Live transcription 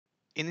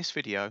In this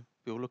video,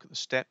 we will look at the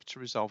steps to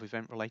resolve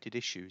event-related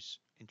issues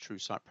in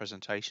TrueSight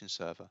Presentation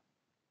Server.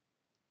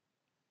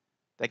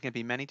 There can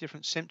be many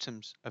different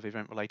symptoms of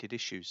event-related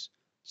issues,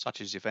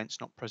 such as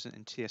events not present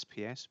in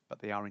TSPS but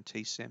they are in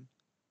TSIM,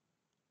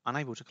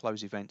 unable to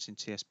close events in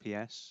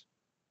TSPS,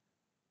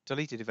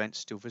 deleted events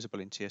still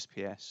visible in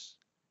TSPS,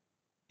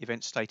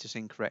 event status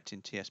incorrect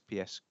in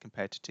TSPS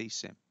compared to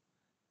TSIM.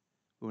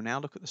 We will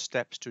now look at the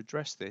steps to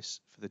address this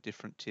for the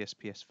different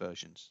TSPS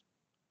versions.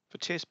 For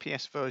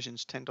TSPS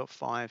versions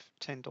 10.5,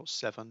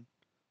 10.7,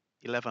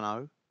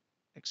 11.0,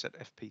 except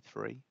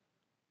FP3,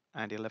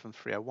 and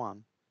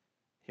 11.301,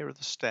 here are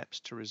the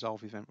steps to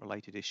resolve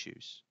event-related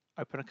issues.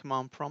 Open a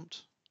command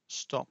prompt,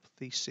 stop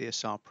the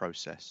CSR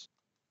process.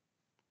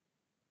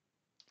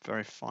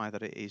 Verify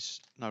that it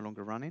is no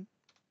longer running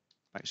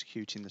by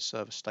executing the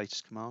server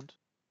status command.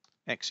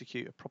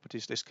 Execute a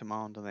properties list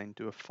command and then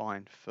do a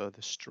find for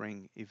the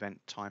string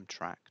event time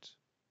tracked.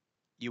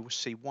 You will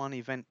see one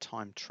event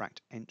time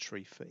tracked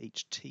entry for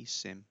each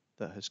TSIM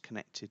that has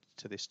connected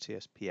to this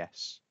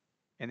TSPS.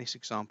 In this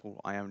example,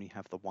 I only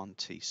have the one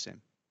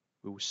TSIM.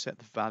 We will set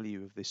the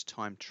value of this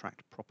time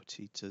tracked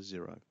property to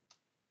 0.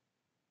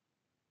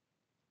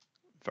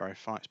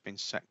 Verify it's been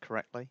set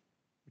correctly,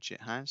 which it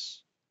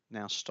has.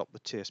 Now stop the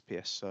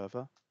TSPS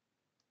server.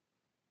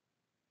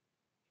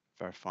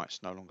 Verify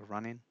it's no longer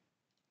running.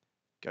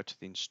 Go to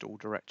the install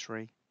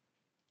directory.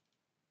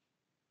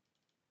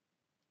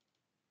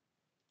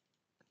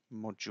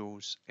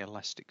 Modules,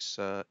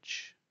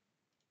 Elasticsearch.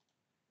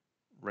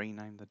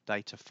 Rename the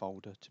data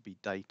folder to be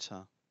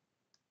data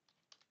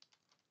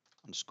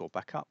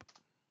 _backup.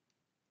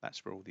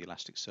 That's where all the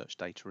Elasticsearch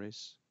data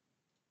is.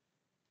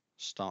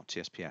 Start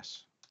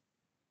TSPS.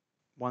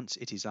 Once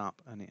it is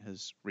up and it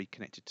has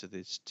reconnected to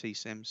these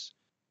TSIMs,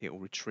 it will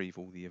retrieve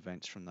all the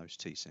events from those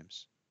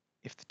TSIMs.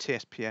 If the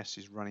TSPS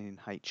is running in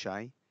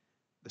HA,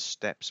 the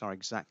steps are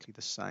exactly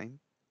the same,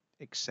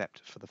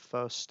 except for the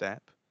first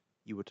step,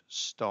 you would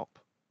stop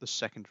the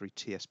secondary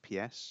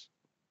TSPS,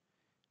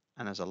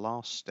 and as a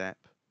last step,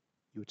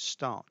 you would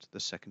start the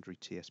secondary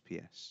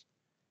TSPS.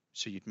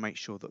 So you'd make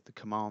sure that the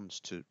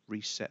commands to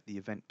reset the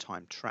event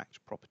time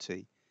tracked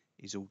property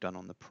is all done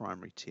on the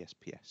primary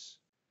TSPS.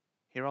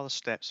 Here are the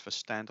steps for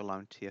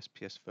standalone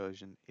TSPS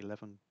version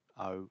 11.0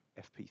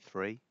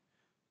 FP3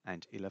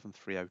 and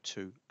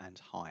 11.302 and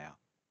higher.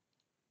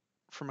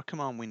 From a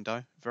command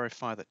window,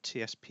 verify that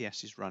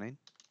TSPS is running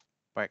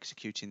by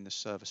executing the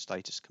server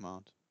status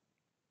command.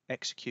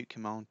 Execute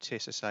command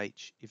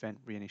TSSH event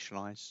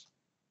reinitialize.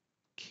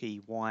 Key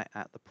Y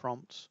at the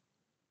prompt.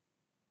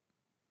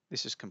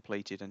 This is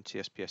completed and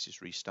TSPS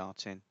is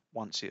restarting.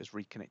 Once it has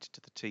reconnected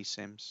to the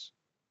TSIMs,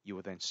 you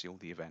will then see all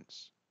the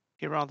events.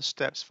 Here are the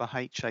steps for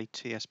HA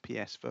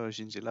TSPS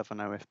versions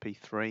 11.0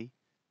 FP3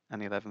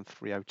 and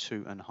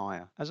 11.302 and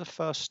higher. As a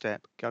first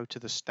step, go to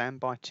the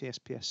standby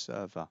TSPS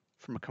server.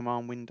 From a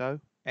command window,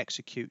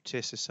 execute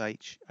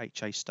TSSH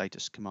HA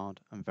status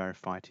command and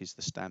verify it is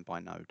the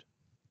standby node.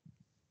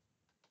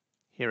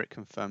 Here it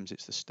confirms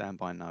it's the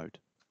standby node.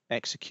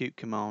 Execute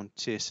command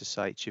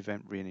TSSH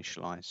event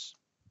reinitialize.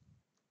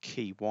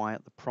 Key Y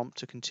at the prompt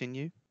to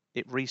continue.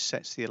 It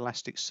resets the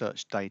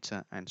Elasticsearch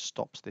data and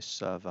stops this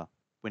server.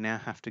 We now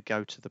have to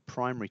go to the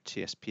primary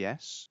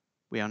TSPS.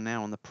 We are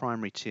now on the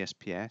primary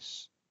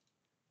TSPS.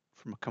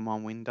 From a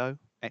command window,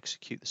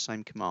 execute the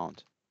same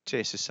command.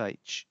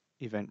 TSSH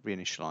event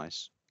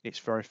reinitialize. It's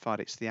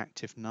verified it's the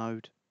active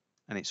node,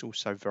 and it's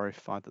also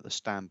verified that the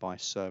standby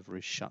server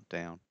is shut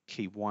down.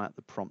 Key Y at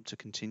the prompt to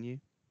continue.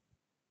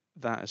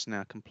 That is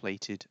now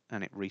completed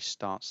and it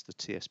restarts the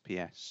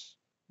TSPS.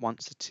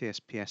 Once the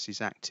TSPS is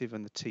active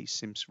and the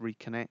TSIMs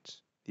reconnect,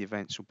 the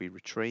events will be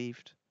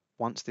retrieved.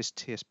 Once this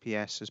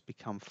TSPS has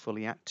become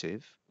fully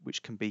active,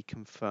 which can be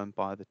confirmed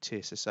by the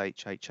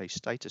TSSH HA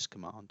status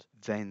command,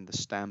 then the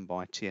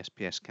standby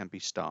TSPS can be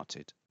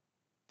started.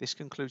 This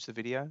concludes the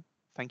video.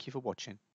 Thank you for watching.